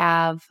rather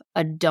have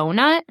a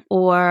donut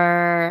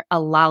or a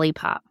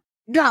lollipop?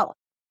 No.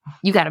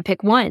 You got to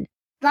pick one.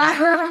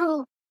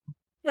 No.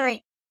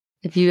 Right.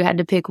 If you had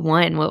to pick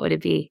one, what would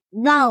it be?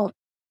 No.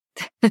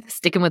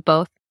 Sticking with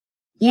both?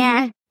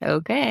 Yeah.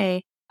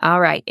 Okay. All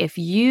right. If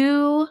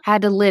you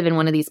had to live in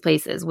one of these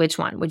places, which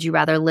one? Would you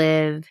rather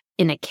live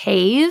in a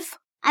cave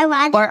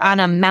or on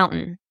a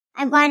mountain?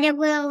 I want to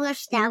live with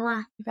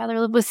Stella. You'd rather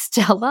live with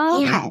Stella?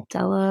 Yeah.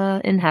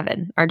 Stella in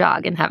heaven, our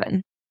dog in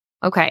heaven.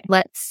 Okay,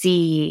 let's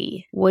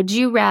see. Would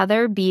you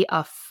rather be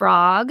a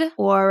frog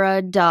or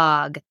a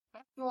dog?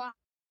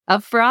 A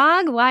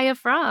frog? Why a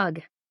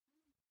frog?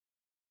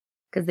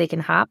 Because they can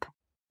hop?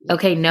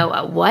 Okay,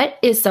 Noah, what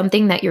is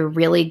something that you're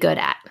really good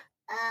at?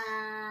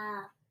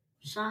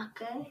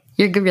 Soccer.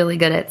 You're really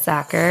good at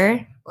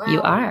soccer. Well,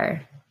 You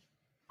are.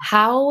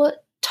 How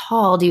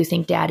tall do you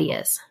think Daddy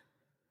is?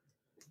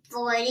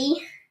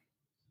 40.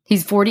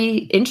 He's 40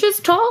 inches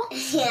tall?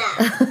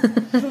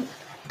 Yeah.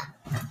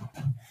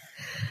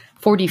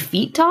 40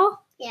 feet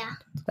tall? Yeah.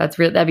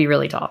 That'd be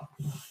really tall.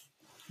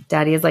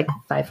 Daddy is like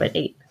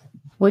 5'8".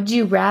 Would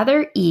you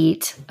rather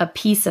eat a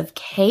piece of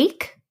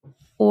cake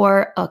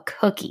or a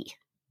cookie?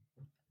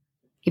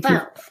 If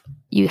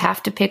you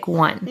have to pick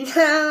one. No,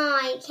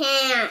 I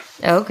can't.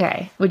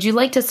 Okay. Would you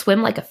like to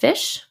swim like a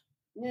fish?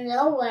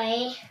 No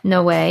way.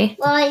 No way.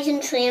 Well, I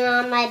can swim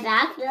on my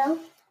back, though.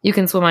 You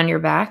can swim on your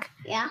back?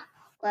 Yeah.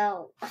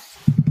 Well,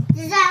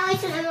 does that like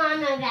swim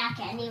on my back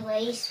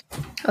anyways?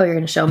 Oh, you're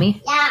going to show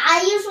me? Yeah,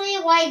 I usually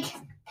like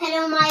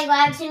pedal my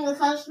legs and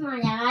close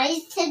my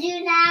eyes to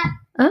do that.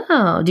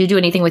 Oh, do you do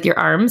anything with your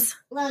arms?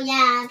 Well, yeah,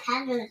 I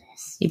paddle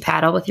this. You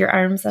paddle with your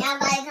arms? That's Yeah,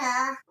 cool.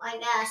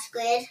 like a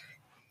squid.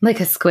 Like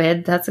a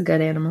squid. That's a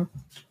good animal.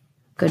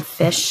 Good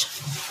fish.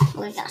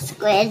 Like a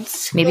squid.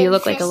 Maybe you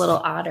look fish. like a little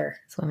otter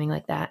swimming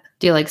like that.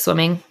 Do you like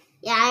swimming?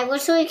 Yeah, I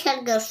wish we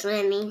could go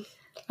swimming.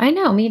 I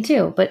know, me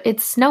too. But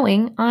it's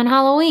snowing on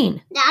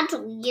Halloween. That's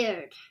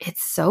weird.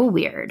 It's so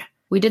weird.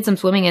 We did some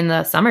swimming in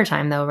the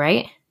summertime though,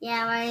 right?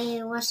 Yeah,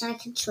 I wish I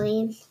could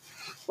swim.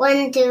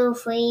 1, 2,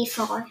 3,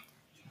 4.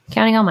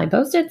 Counting all my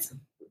Post-its?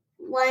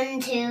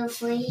 1, 2,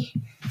 3,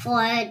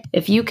 4.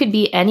 If you could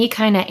be any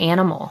kind of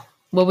animal,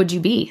 what would you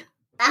be?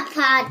 A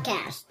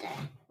podcaster.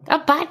 A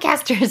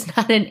podcaster is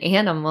not an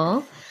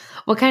animal.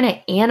 What kind of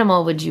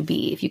animal would you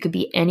be if you could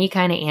be any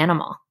kind of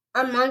animal?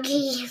 A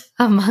monkey.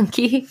 A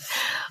monkey?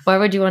 Why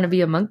would you want to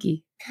be a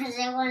monkey? Because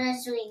I want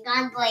to swing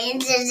on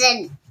branches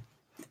and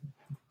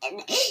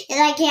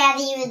I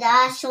can't even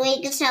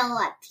swing so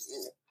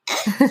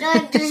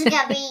I'm just going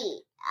to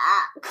be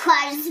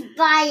crushed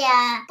by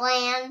a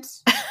branch.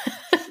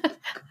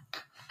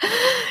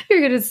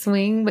 You're going to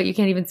swing, but you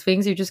can't even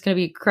swing, so you're just going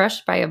to be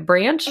crushed by a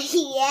branch?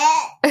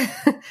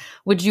 Yeah.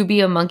 Would you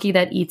be a monkey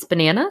that eats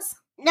bananas?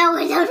 No,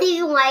 I don't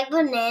even like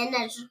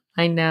bananas.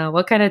 I know.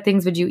 What kind of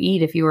things would you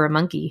eat if you were a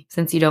monkey,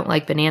 since you don't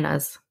like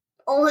bananas?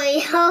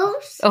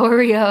 Oreos.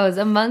 Oreos.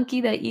 A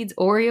monkey that eats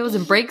Oreos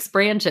and breaks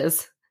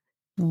branches.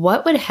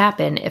 What would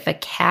happen if a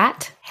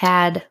cat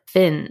had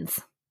fins?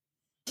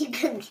 You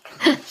could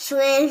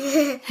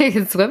swim. It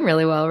could swim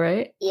really well,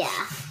 right? Yeah.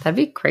 That'd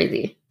be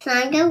crazy. Can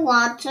I go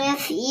watch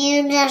with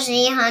you to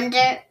see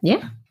Hunter?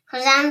 Yeah.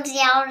 Because I'm see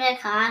all the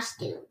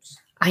costumes.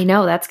 I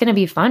know. That's going to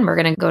be fun. We're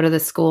going to go to the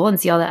school and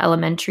see all the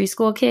elementary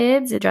school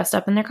kids dressed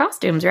up in their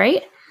costumes,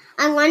 right?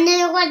 I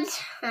wonder what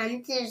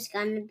Hunter's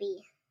going to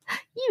be.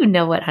 You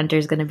know what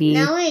Hunter's going to be.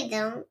 No, I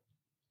don't.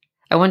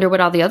 I wonder what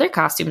all the other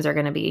costumes are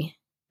going to be.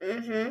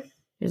 Mm-hmm.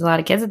 There's a lot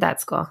of kids at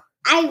that school.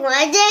 I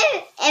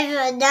wonder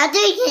if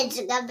another kid's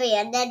going to be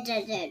a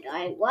Ninja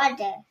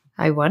Turtle.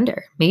 I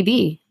wonder.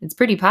 Maybe. It's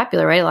pretty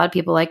popular, right? A lot of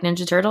people like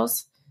Ninja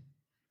Turtles.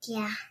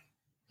 Yeah.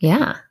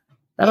 Yeah.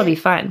 That'll be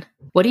fun.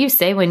 What do you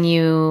say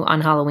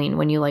on Halloween,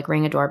 when you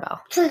ring a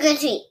doorbell? Trick or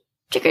treat.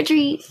 Trick or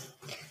treat.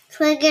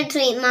 Trick or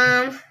treat,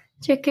 Mom.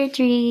 Trick or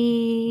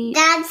treat.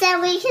 Dad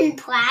said we can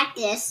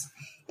practice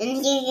and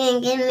he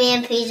can give me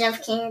a piece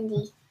of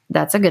candy.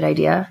 That's a good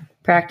idea.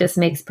 Practice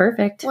makes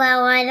perfect.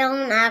 Well, I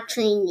don't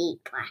actually need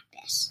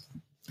practice.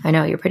 I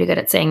know, you're pretty good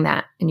at saying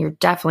that, and you're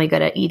definitely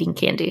good at eating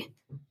candy.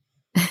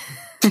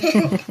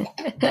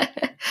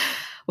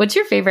 What's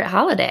your favorite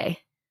holiday?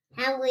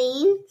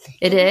 Halloween.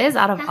 It is?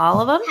 Out of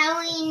all of them?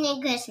 Halloween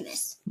and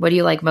Christmas. What do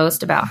you like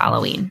most about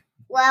Halloween?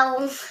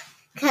 Well,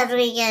 because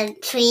we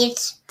get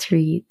treats.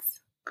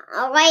 Treats.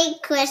 I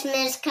like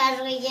Christmas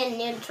because we get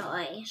new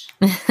toys.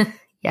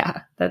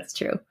 Yeah, that's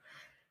true.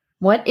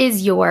 What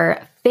is your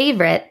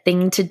favorite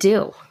thing to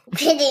do?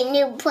 Getting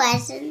new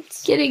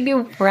presents. Getting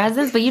new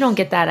presents? But you don't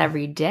get that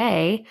every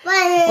day.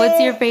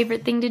 What's your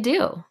favorite thing to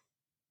do?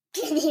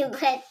 Getting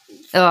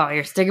presents. Oh,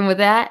 you're sticking with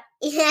that?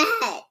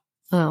 Yeah.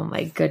 Oh,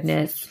 my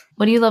goodness.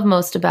 What do you love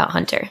most about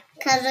Hunter?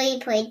 Because we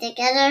play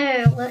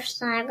together with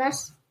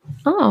Cyrus.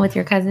 Oh, with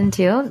your cousin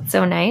too? That's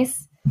so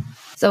nice.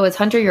 So is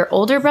Hunter your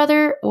older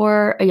brother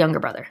or a younger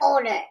brother?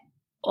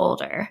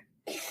 Older.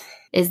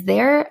 Is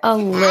there a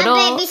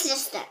baby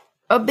sister.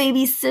 A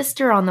baby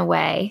sister on the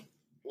way?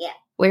 Yeah.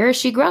 Where is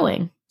she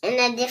growing? In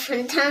a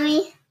different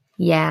tummy.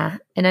 Yeah,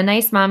 in a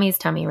nice mommy's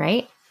tummy,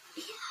 right?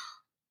 Yeah.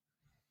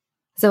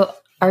 So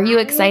are you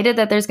excited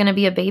that there's going to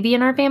be a baby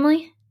in our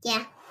family?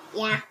 Yeah.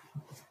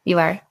 You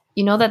are?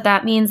 You know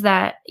that means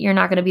that you're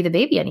not going to be the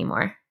baby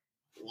anymore.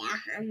 Yeah,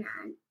 I'm not.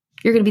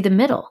 You're going to be the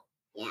middle.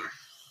 Yeah.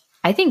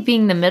 I think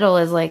being the middle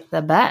is like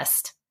the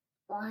best.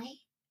 Why?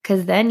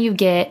 Because then you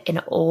get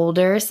an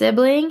older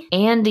sibling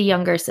and a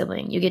younger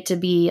sibling. You get to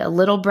be a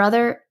little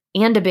brother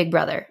and a big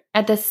brother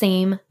at the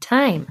same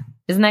time.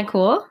 Isn't that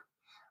cool?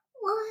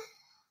 What?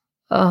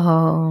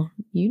 Oh,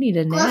 you need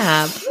a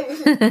nap.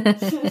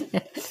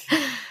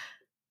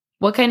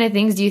 What kind of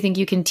things do you think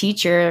you can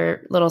teach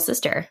your little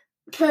sister?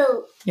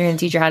 Poop. You're going to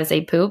teach her how to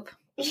say poop?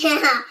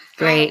 Yeah.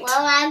 Great.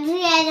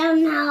 Actually, I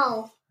don't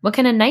know. What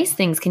kind of nice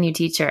things can you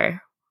teach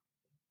her?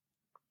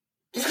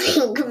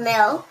 Drink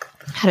milk.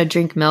 How to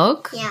drink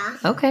milk? Yeah.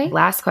 Okay.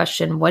 Last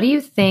question. What do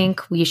you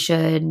think we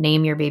should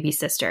name your baby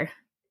sister?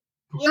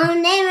 I'll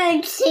name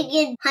her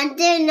Chicken.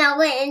 Hunter,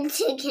 Noah, and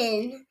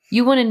Chicken.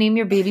 You want to name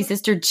your baby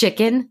sister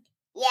Chicken?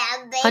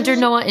 Yeah, baby. Hunter,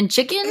 Noah, and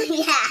Chicken?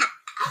 Yeah.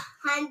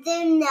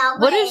 Hunter, Noah.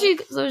 What is she?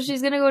 So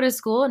she's going to go to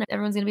school and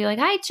everyone's going to be like,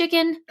 hi,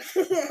 Chicken.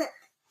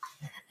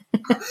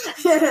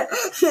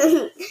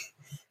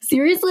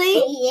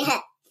 Seriously? Yeah.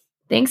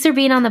 Thanks for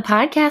being on the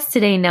podcast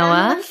today,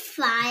 Noah.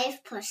 5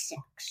 +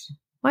 6.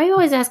 Why are you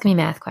always asking me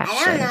math questions?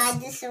 I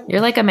don't know.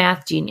 You're like a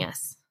math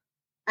genius.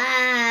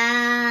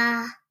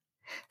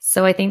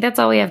 So I think that's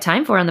all we have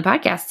time for on the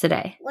podcast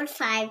today. What's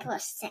 5 +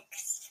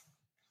 6?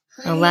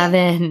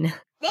 11.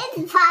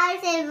 That's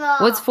possible.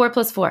 What's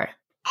 4 + 4?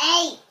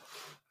 8.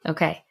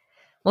 Okay.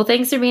 Well,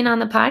 thanks for being on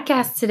the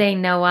podcast today,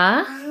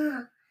 Noah.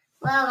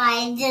 Well,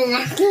 I didn't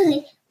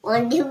actually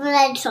want to, but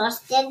I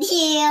trusted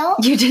you.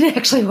 You didn't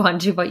actually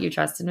want to, but you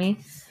trusted me.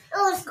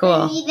 Oh, spin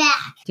Cool. me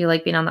back. Do you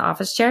like being on the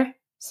office chair?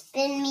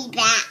 Spin me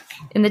back.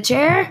 In the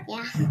chair?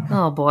 Yeah.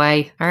 Oh,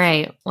 boy. All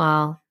right.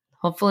 Well,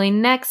 hopefully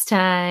next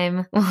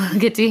time we'll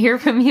get to hear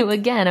from you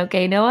again.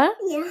 Okay, Noah?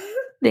 Yeah.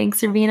 Thanks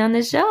for being on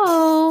the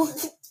show.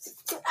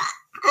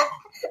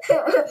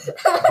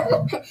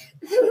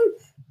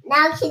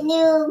 Now can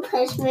you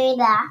push me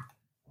back?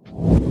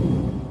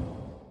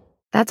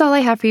 That's all I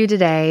have for you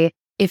today.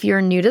 If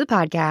you're new to the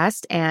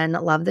podcast and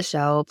love the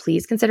show,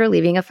 please consider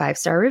leaving a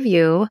 5-star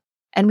review.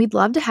 And we'd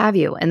love to have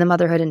you in the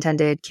Motherhood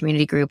Intended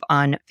community group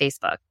on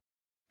Facebook.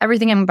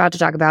 Everything I'm about to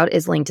talk about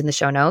is linked in the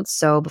show notes.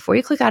 So before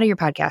you click out of your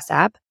podcast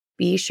app,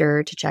 be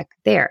sure to check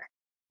there.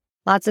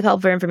 Lots of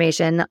helpful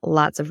information,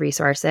 lots of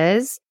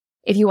resources.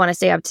 If you want to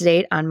stay up to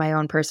date on my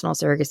own personal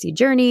surrogacy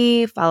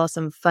journey, follow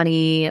some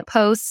funny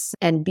posts,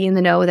 and be in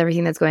the know with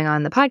everything that's going on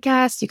in the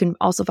podcast, you can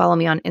also follow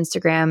me on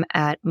Instagram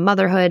at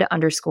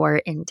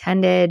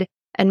motherhood_intended.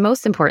 And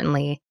most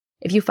importantly,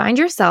 if you find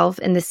yourself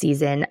in the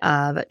season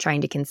of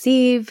trying to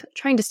conceive,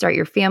 trying to start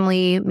your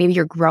family, maybe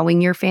you're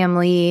growing your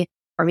family,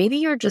 or maybe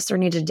you're just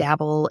starting to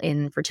dabble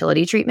in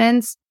fertility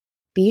treatments,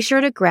 be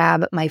sure to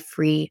grab my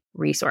free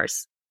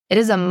resource. It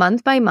is a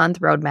month-by-month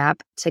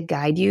roadmap to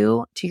guide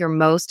you to your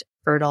most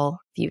fertile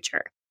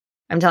future.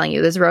 I'm telling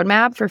you, this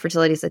roadmap for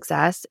fertility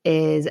success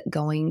is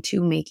going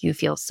to make you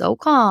feel so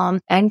calm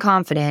and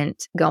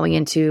confident going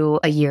into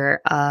a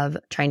year of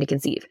trying to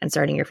conceive and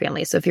starting your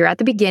family. So if you're at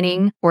the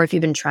beginning or if you've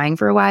been trying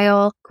for a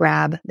while,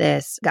 grab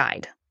this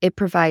guide. It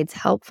provides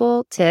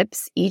helpful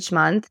tips each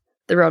month.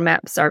 The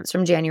roadmap starts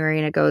from January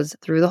and it goes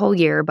through the whole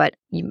year, but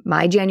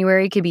my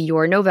January could be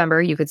your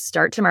November. You could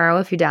start tomorrow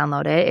if you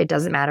download it. It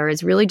doesn't matter.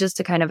 It's really just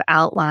to kind of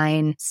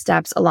outline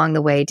steps along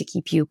the way to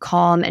keep you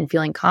calm and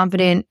feeling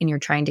confident in your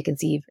trying to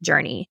conceive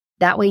journey.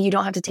 That way you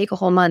don't have to take a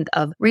whole month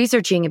of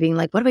researching and being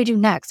like, what do I do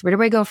next? Where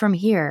do I go from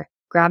here?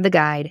 Grab the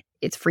guide.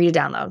 It's free to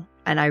download.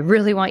 And I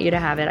really want you to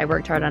have it. I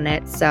worked hard on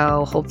it.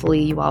 So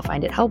hopefully you all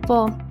find it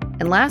helpful.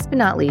 And last but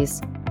not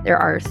least, there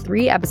are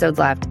 3 episodes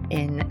left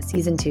in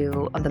season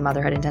 2 of the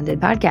Motherhood Intended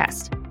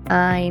podcast.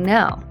 I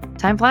know.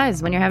 Time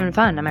flies when you're having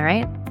fun, am I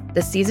right?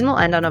 The season will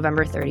end on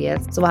November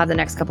 30th, so we'll have the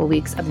next couple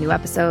weeks of new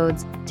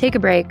episodes, take a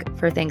break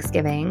for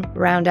Thanksgiving,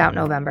 round out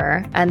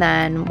November, and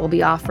then we'll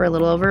be off for a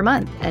little over a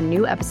month. And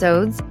new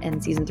episodes in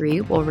season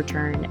 3 will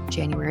return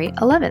January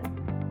 11th.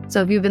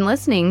 So if you've been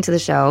listening to the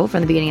show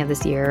from the beginning of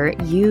this year,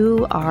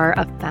 you are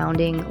a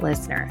founding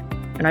listener.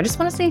 And I just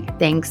want to say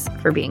thanks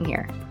for being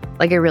here.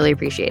 Like, I really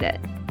appreciate it.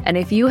 And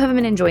if you have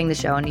been enjoying the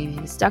show and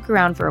you've stuck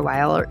around for a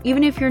while, or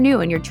even if you're new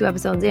and you're 2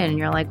 episodes in and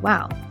you're like,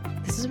 wow,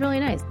 this is really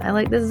nice.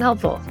 This is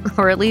helpful,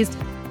 or at least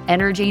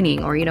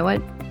entertaining, or you know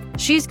what?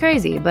 She's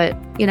crazy, but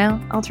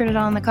I'll turn it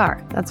on in the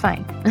car. That's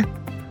fine.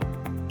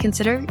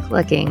 Consider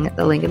clicking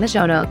the link in the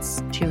show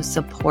notes to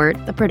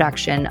support the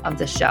production of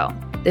the show.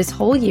 This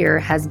whole year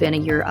has been a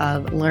year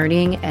of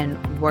learning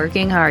and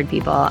working hard,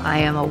 people. I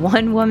am a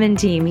one-woman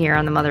team here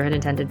on the Motherhood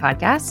Intended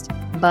podcast,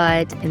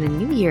 but in the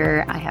new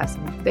year, I have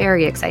some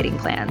very exciting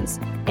plans.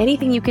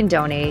 Anything you can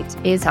donate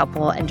is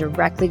helpful and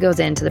directly goes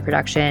into the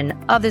production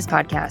of this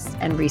podcast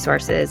and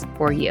resources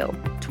for you.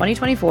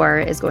 2024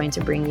 is going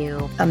to bring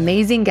you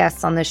amazing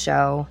guests on the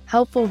show,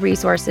 helpful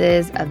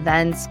resources,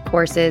 events,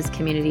 courses,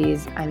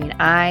 communities.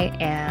 I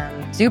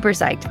am super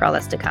psyched for all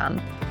that's to come,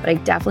 but I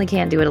definitely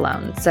can't do it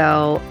alone.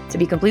 So to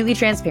be completely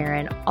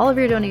transparent, all of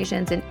your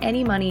donations and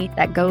any money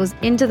that goes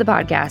into the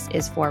podcast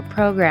is for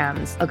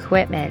programs,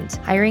 equipment,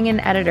 hiring an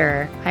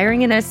editor,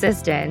 hiring an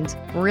assistant,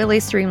 really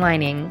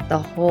streamlining the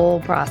whole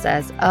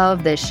process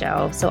of this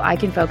show so I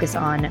can focus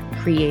on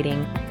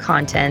creating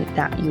content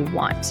that you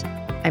want.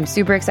 I'm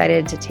super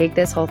excited to take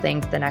this whole thing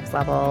to the next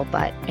level,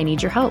 but I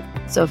need your help.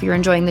 So if you're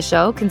enjoying the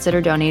show, consider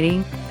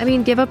donating.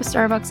 Give up a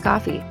Starbucks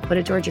coffee, put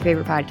it towards your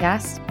favorite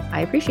podcast. I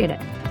appreciate it.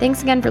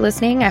 Thanks again for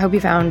listening. I hope you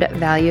found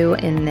value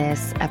in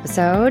this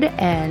episode,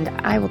 and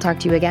I will talk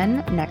to you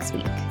again next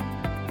week.